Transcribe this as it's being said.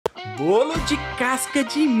bolo de casca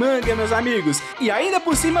de manga, meus amigos. E ainda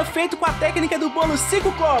por cima feito com a técnica do bolo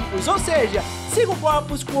 5 copos, ou seja, 5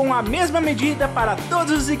 copos com a mesma medida para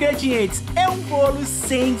todos os ingredientes. É um bolo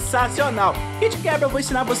sensacional. E de quebra eu vou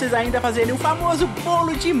ensinar vocês ainda a fazerem o famoso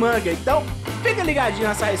bolo de manga. Então, fica ligadinho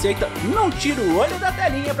nessa receita, não tira o olho da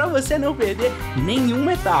telinha para você não perder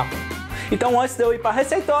nenhuma etapa. Então antes de eu ir para a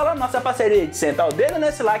receitola, nossa parceria de sentar o dedo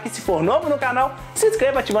nesse like, se for novo no canal, se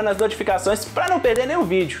inscreva ativando as notificações para não perder nenhum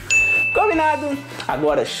vídeo. Combinado?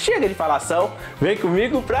 Agora chega de falação, vem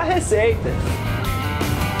comigo para a receita.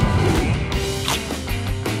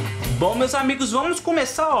 Bom, meus amigos, vamos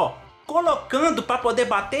começar, colocando para poder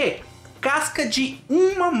bater casca de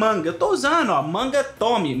uma manga. Eu tô usando, manga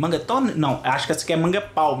tome. Manga tome? Não, acho que essa aqui é manga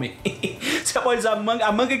palme. Você pode usar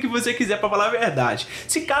a manga que você quiser, pra falar a verdade.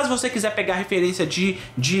 Se caso você quiser pegar referência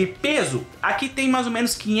de peso, aqui tem mais ou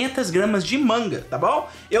menos 500 gramas de manga, tá bom?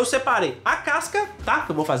 Eu separei a casca, tá?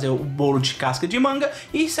 Que eu vou fazer o bolo de casca de manga.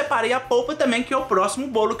 E separei a polpa também, que é o próximo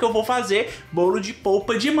bolo que eu vou fazer. Bolo de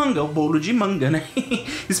polpa de manga, o bolo de manga, né?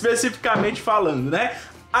 Especificamente falando, né?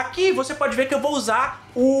 Aqui você pode ver que eu vou usar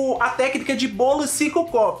a técnica de bolo 5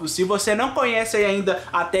 copos. Se você não conhece ainda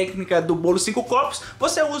a técnica do bolo 5 copos,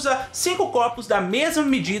 você usa 5 copos da mesma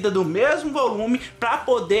medida, do mesmo volume, para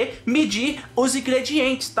poder medir os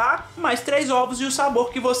ingredientes, tá? Mais 3 ovos e o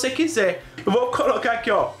sabor que você quiser. Eu vou colocar aqui,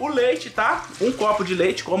 o leite, tá? 1 copo de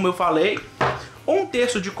leite, como eu falei.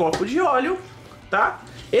 1/3 de copo de óleo, tá?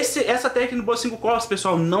 Essa técnica do bolo 5 copos,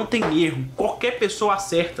 pessoal, não tem erro. Qualquer pessoa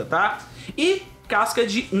acerta, tá? E casca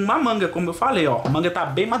de uma manga, como eu falei, A manga tá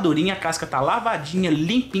bem madurinha, a casca tá lavadinha,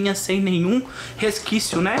 limpinha, sem nenhum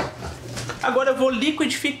resquício, né? Agora eu vou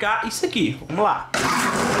liquidificar isso aqui. Vamos lá.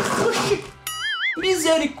 Oxi!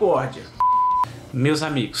 Misericórdia! Meus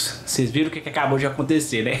amigos, vocês viram o que acabou de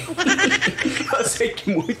acontecer, né? Eu sei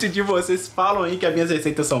que muitos de vocês falam aí que as minhas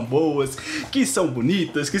receitas são boas, que são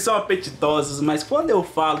bonitas, que são apetitosas, mas quando eu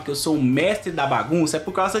falo que eu sou o mestre da bagunça, é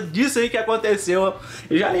por causa disso aí que aconteceu.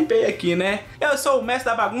 Eu já limpei aqui, né? Eu sou o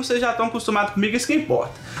mestre da bagunça, vocês já estão acostumados comigo, isso que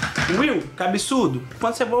importa. Will, cabeçudo,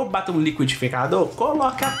 quando você for bater um liquidificador,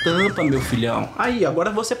 coloca a tampa, meu filhão. Aí,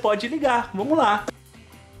 agora você pode ligar, vamos lá.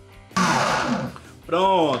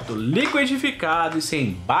 Pronto, liquidificado e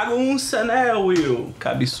sem bagunça, né, Will?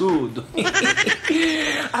 Cabeçudo.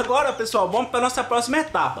 Agora, pessoal, vamos para nossa próxima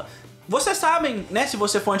etapa. Vocês sabem, né, se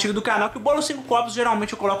você for antigo do canal, que o bolo 5 copos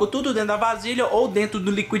geralmente eu coloco tudo dentro da vasilha ou dentro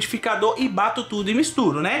do liquidificador e bato tudo e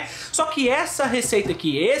misturo, né? Só que essa receita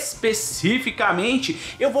aqui,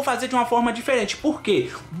 especificamente, eu vou fazer de uma forma diferente. Por quê?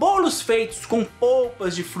 Bolos feitos com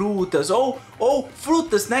polpas de frutas ou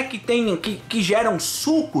frutas, né, que geram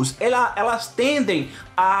sucos, elas tendem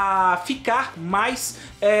a ficar mais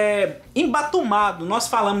embatumado. Nós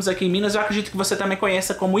falamos aqui em Minas, eu acredito que você também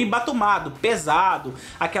conheça como embatumado, pesado,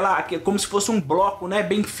 como se fosse um bloco, né,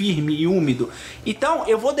 bem firme e úmido. Então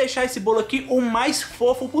eu vou deixar esse bolo aqui o mais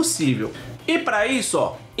fofo possível. E para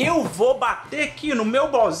isso, eu vou bater aqui no meu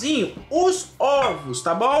bolzinho os ovos,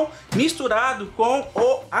 tá bom? Misturado com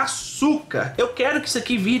o açúcar. Eu quero que isso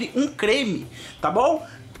aqui vire um creme, tá bom?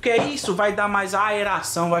 Porque isso vai dar mais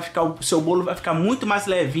aeração, o seu bolo vai ficar muito mais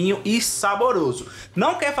levinho e saboroso.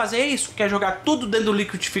 Não quer fazer isso? Quer jogar tudo dentro do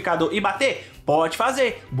liquidificador e bater? Pode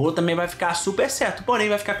fazer. O bolo também vai ficar super certo, porém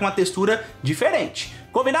vai ficar com uma textura diferente.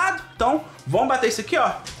 Combinado? Então vamos bater isso aqui,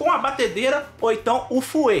 com a batedeira ou então o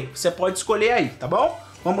fouet. Você pode escolher aí, tá bom?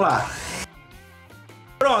 Vamos lá.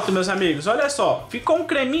 Pronto, meus amigos, olha só. Ficou um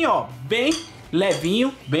creminho, bem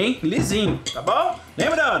levinho, bem lisinho, tá bom?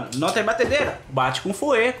 Lembrando, não tem batedeira, bate com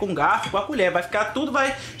fouet, com garfo, com a colher, vai ficar tudo,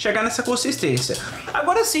 vai chegar nessa consistência.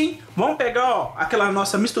 Agora sim, vamos pegar, aquela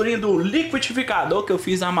nossa misturinha do liquidificador que eu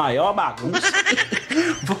fiz a maior bagunça.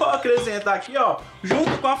 Vou acrescentar aqui,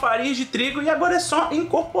 junto com a farinha de trigo e agora é só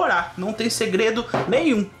incorporar, não tem segredo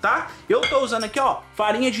nenhum, tá? Eu tô usando aqui,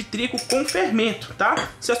 farinha de trigo com fermento, tá?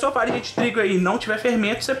 Se a sua farinha de trigo aí não tiver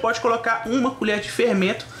fermento, você pode colocar 1 colher de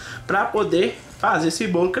fermento para poder fazer esse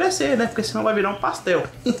bolo crescer, né? Porque senão vai virar um pastel.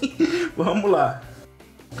 Vamos lá.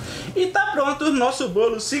 E tá pronto o nosso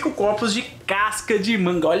bolo 5 copos de casca de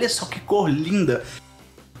manga. Olha só que cor linda.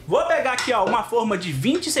 Vou pegar aqui, uma forma de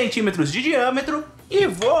 20 centímetros de diâmetro e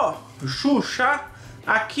vou chuchar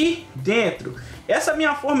aqui dentro. Essa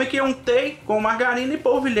minha forma aqui eu untei com margarina e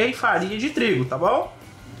polvilhei farinha de trigo, tá bom?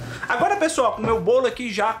 Agora, pessoal, com o meu bolo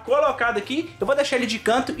aqui já colocado aqui, eu vou deixar ele de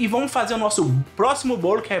canto e vamos fazer o nosso próximo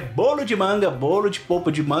bolo, que é bolo de manga, bolo de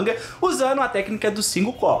polpa de manga, usando a técnica dos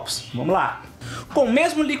 5 copos. Vamos lá. Com o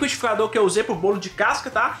mesmo liquidificador que eu usei pro bolo de casca,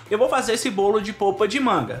 tá? Eu vou fazer esse bolo de polpa de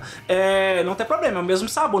manga. Não tem problema, é o mesmo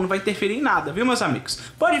sabor, não vai interferir em nada, viu, meus amigos?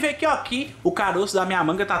 Pode ver que, ó, aqui o caroço da minha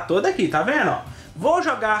manga tá todo aqui, tá vendo, ó? Vou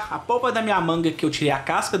jogar a polpa da minha manga que eu tirei a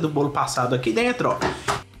casca do bolo passado aqui dentro, ó.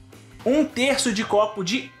 1/3 de copo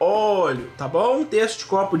de óleo, tá bom? 1/3 de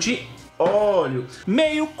copo de óleo.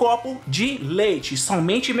 Meio copo de leite,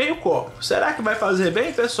 somente meio copo. Será que vai fazer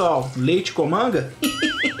bem, pessoal? Leite com manga?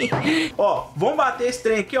 Ó, vamos bater esse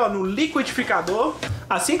trem aqui, ó, no liquidificador.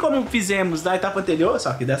 Assim como fizemos na etapa anterior,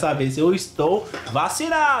 só que dessa vez eu estou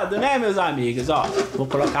vacinado, né, meus amigos? Ó, vou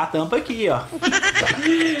colocar a tampa aqui, ó.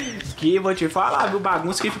 Que vou te falar, viu?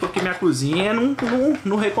 Bagunça que ficou aqui na minha cozinha,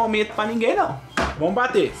 não recomendo pra ninguém, não. Vamos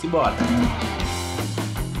bater, simbora.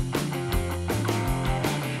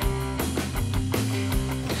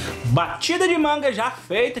 Batida de manga já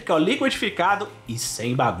feita, que é o liquidificado e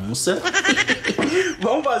sem bagunça.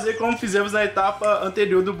 Vamos fazer como fizemos na etapa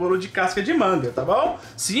anterior do bolo de casca de manga, tá bom?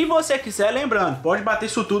 Se você quiser, lembrando, pode bater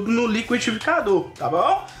isso tudo no liquidificador, tá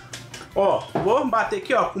bom? Ó, vou bater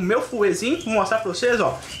aqui, ó, com o meu fouetzinho, vou mostrar pra vocês,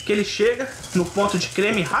 ó, que ele chega no ponto de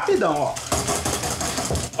creme rapidão, ó.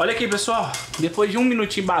 Olha aqui, pessoal, depois de 1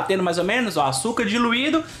 minutinho batendo mais ou menos, ó, açúcar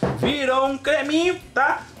diluído, virou um creminho,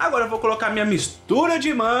 tá? Agora eu vou colocar minha mistura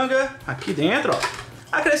de manga aqui dentro, ó,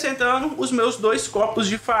 acrescentando os meus 2 copos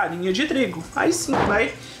de farinha de trigo. Aí sim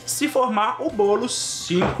vai se formar o bolo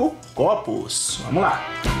 5 copos. Vamos lá.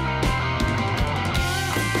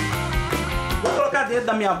 Vou colocar dentro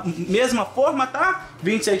da minha mesma forma, tá?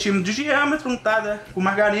 20 centímetros de diâmetro, untada com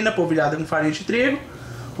margarina, polvilhada com farinha de trigo.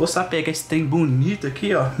 Vou só pegar esse trem bonito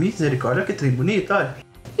aqui, ó. Misericórdia, olha que trem bonito, olha.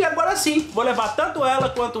 E agora sim, vou levar tanto ela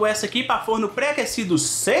quanto essa aqui para forno pré-aquecido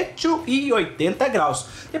 180 graus.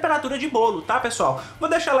 Temperatura de bolo, tá, pessoal? Vou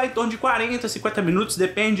deixar lá em torno de 40, 50 minutos,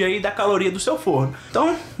 depende aí da caloria do seu forno.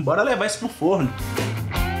 Então, bora levar isso pro forno.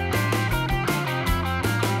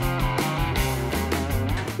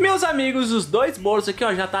 Meus amigos, os 2 bolos aqui,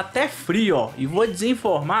 ó, já tá até frio, ó. E vou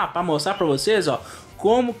desenformar para mostrar para vocês, ó,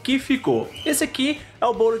 como que ficou. Esse aqui é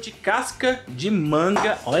o bolo de casca de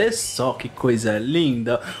manga. Olha só que coisa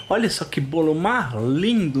linda. Olha só que bolo mais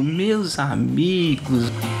lindo, meus amigos.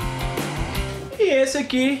 E esse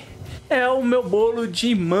aqui é o meu bolo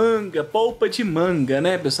de manga, polpa de manga,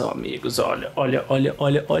 né, pessoal, amigos? Olha, olha, olha,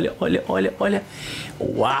 olha, olha, olha, olha, olha.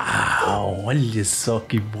 Uau, olha só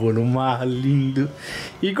que bolo mais lindo.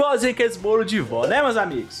 Igualzinho que esse bolo de vó, né, meus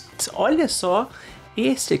amigos? Olha só.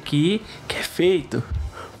 Esse aqui que é feito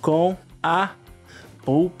com a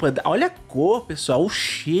polpa da... Olha a cor, pessoal, o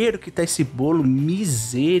cheiro que tá esse bolo,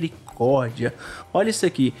 misericórdia. Olha isso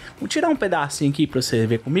aqui. Vou tirar um pedacinho aqui pra você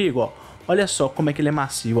ver comigo, ó. Olha só como é que ele é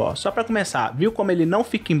macio, ó. Só pra começar, viu como ele não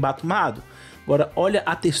fica embatumado? Agora, olha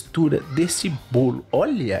a textura desse bolo.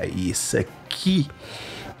 Olha isso aqui.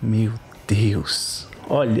 Meu Deus.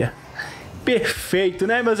 Olha. Perfeito,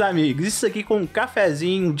 né, meus amigos? Isso aqui com um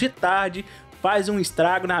cafezinho de tarde faz um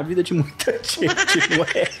estrago na vida de muita gente, não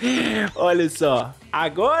é? Olha só,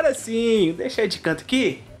 agora sim, deixa aí de canto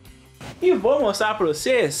aqui e vou mostrar pra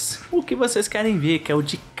vocês o que vocês querem ver, que é o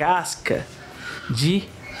de casca de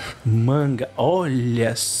manga.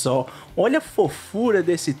 Olha só, olha a fofura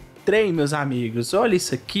desse trem, meus amigos, olha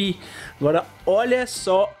isso aqui. Agora, olha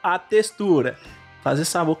só a textura. Fazer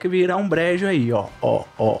sabor que virar um brejo aí, ó. Ó,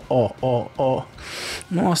 ó, ó, ó, ó.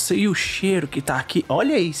 Nossa, e o cheiro que tá aqui.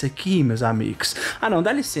 Olha isso aqui, meus amigos. Ah, não,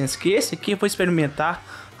 dá licença, que esse aqui eu vou experimentar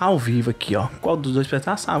ao vivo aqui, ó. Qual dos dois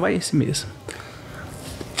pedaços? Ah, vai esse mesmo.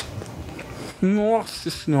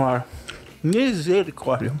 Nossa senhora.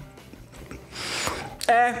 Misericórdia.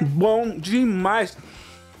 É bom demais.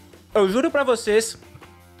 Eu juro pra vocês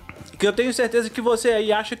que eu tenho certeza que você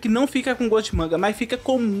aí acha que não fica com gosto de manga, mas fica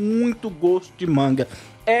com muito gosto de manga.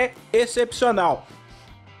 É excepcional.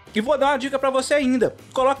 E vou dar uma dica pra você ainda.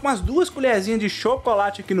 Coloca umas 2 colherzinhas de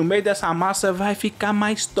chocolate aqui no meio dessa massa, vai ficar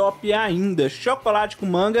mais top ainda. Chocolate com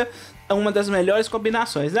manga é uma das melhores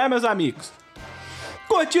combinações, né, meus amigos?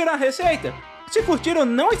 Curtiram a receita? Se curtiram,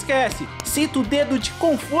 não esquece, sinta o dedo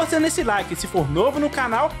com força nesse like. Se for novo no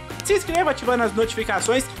canal, se inscreva ativando as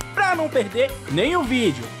notificações pra não perder nenhum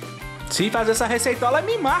vídeo. Se fazer essa receitola,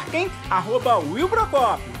 me marquem,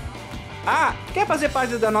 @WillBrocopio. Ah, quer fazer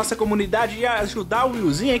parte da nossa comunidade e ajudar o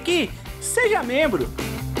Willzinho aqui? Seja membro.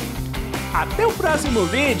 Até o próximo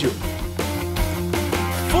vídeo.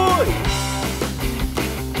 Fui!